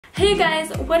Hey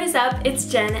guys, what is up? It's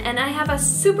Jen and I have a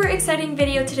super exciting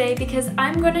video today because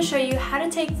I'm going to show you how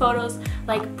to take photos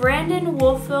like Brandon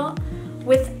Woelfel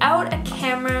without a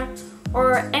camera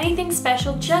or anything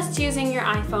special, just using your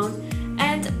iPhone.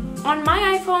 And on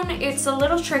my iPhone it's a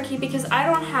little tricky because I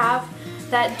don't have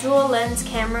that dual lens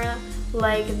camera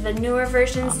like the newer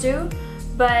versions do,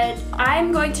 but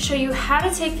I'm going to show you how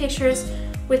to take pictures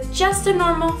with just a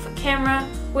normal camera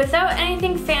without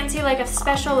anything fancy like a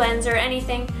special lens or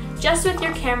anything, just with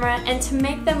your camera, and to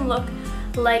make them look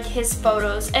like his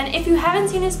photos. And if you haven't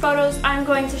seen his photos, I'm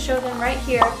going to show them right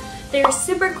here. They're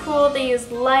super cool, they use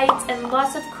lights and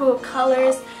lots of cool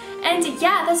colors. And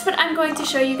yeah, that's what I'm going to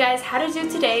show you guys how to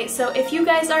do today. So if you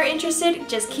guys are interested,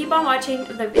 just keep on watching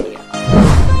the video.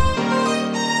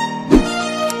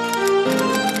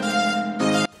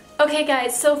 Okay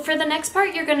guys, so for the next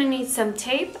part you're gonna need some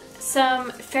tape,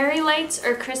 some fairy lights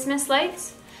or Christmas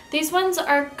lights. These ones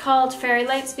are called fairy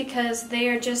lights because they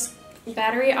are just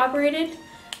battery operated,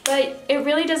 but it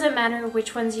really doesn't matter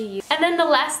which ones you use. And then the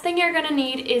last thing you're gonna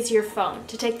need is your phone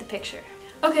to take the picture.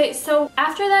 Okay, so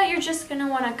after that you're just gonna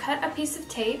wanna cut a piece of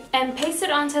tape and paste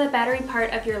it onto the battery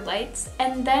part of your lights,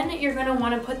 and then you're gonna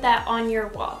wanna put that on your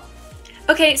wall.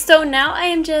 Okay, so now I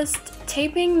am just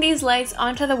taping these lights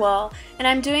onto the wall, and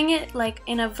I'm doing it like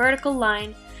in a vertical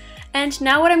line. And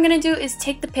now what I'm going to do is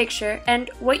take the picture, and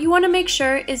what you want to make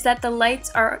sure is that the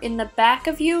lights are in the back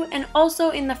of you and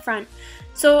also in the front.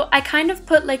 So I kind of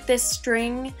put like this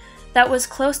string that was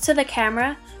close to the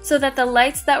camera so that the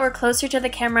lights that were closer to the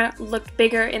camera looked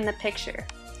bigger in the picture.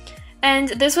 And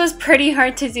this was pretty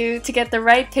hard to do to get the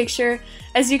right picture.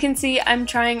 As you can see, I'm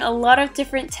trying a lot of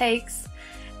different takes.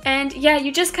 And yeah,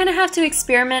 you just kind of have to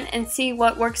experiment and see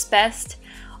what works best.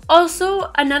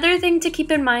 Also, another thing to keep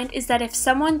in mind is that if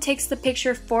someone takes the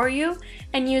picture for you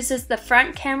and uses the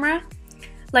front camera,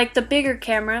 like the bigger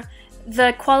camera,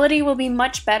 the quality will be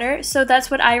much better, so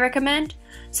that's what I recommend.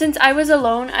 Since I was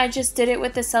alone, I just did it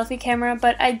with the selfie camera,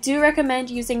 but I do recommend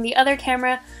using the other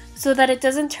camera so that it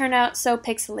doesn't turn out so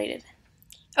pixelated.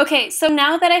 Okay, so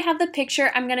now that I have the picture,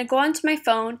 I'm going to go onto my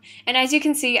phone, and as you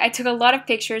can see, I took a lot of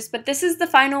pictures, but this is the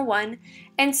final one.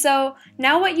 And so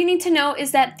now what you need to know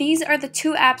is that these are the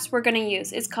two apps we're going to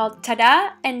use. It's called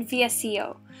Tadaa and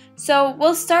VSCO. So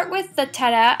we'll start with the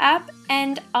Tadaa app,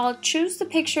 and I'll choose the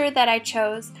picture that I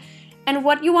chose. And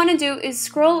what you want to do is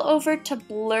scroll over to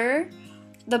blur,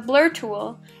 the blur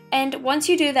tool, and once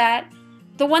you do that,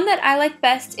 the one that I like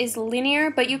best is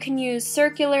linear, but you can use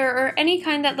circular or any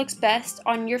kind that looks best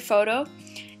on your photo.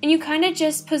 And you kind of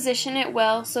just position it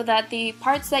well so that the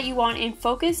parts that you want in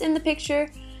focus in the picture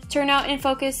turn out in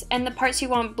focus, and the parts you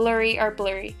want blurry are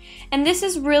blurry. And this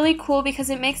is really cool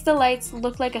because it makes the lights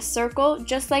look like a circle,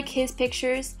 just like his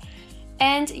pictures.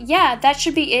 And yeah, that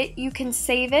should be it. You can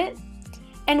save it.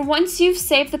 And once you've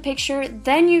saved the picture,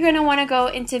 then you're going to want to go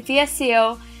into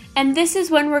VSCO. And this is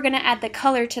when we're going to add the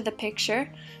color to the picture.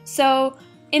 So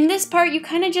in this part, you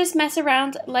kind of just mess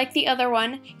around like the other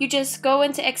one. You just go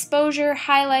into exposure,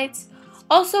 highlights.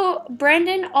 Also,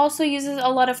 Brandon also uses a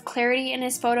lot of clarity in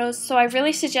his photos, so I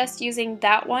really suggest using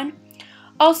that one.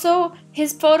 Also,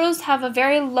 his photos have a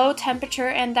very low temperature,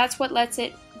 and that's what lets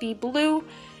it be blue.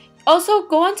 Also,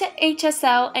 go onto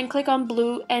HSL and click on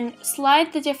blue and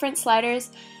slide the different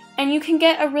sliders, and you can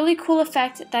get a really cool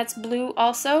effect that's blue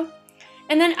also.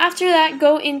 And then after that,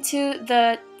 go into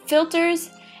the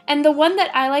filters, and the one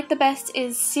that I like the best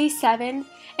is C7.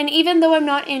 And even though I'm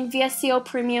not in VSCO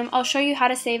Premium, I'll show you how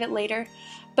to save it later.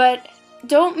 But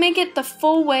don't make it the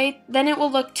full way, then it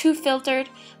will look too filtered,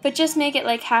 but just make it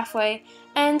like halfway.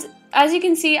 And as you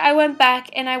can see, I went back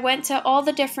and I went to all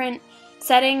the different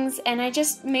settings and I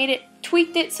just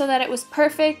tweaked it so that it was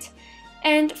perfect.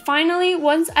 And finally,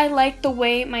 once I liked the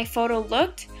way my photo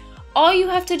looked, all you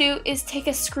have to do is take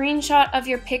a screenshot of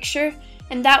your picture,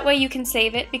 and that way you can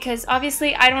save it, because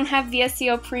obviously I don't have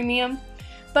VSCO Premium,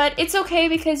 but it's okay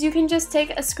because you can just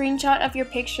take a screenshot of your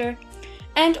picture.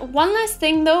 And one last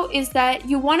thing though is that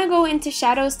you want to go into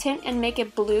shadows tint and make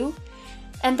it blue,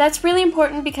 and that's really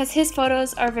important because his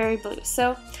photos are very blue.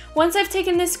 So once I've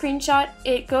taken this screenshot,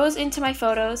 it goes into my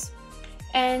photos,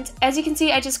 and as you can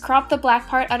see, I just cropped the black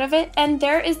part out of it, and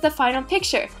there is the final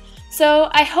picture. So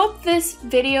I hope this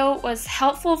video was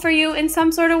helpful for you in some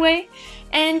sort of way,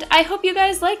 and I hope you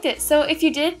guys liked it. So if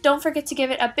you did, don't forget to give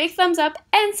it a big thumbs up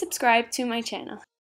and subscribe to my channel.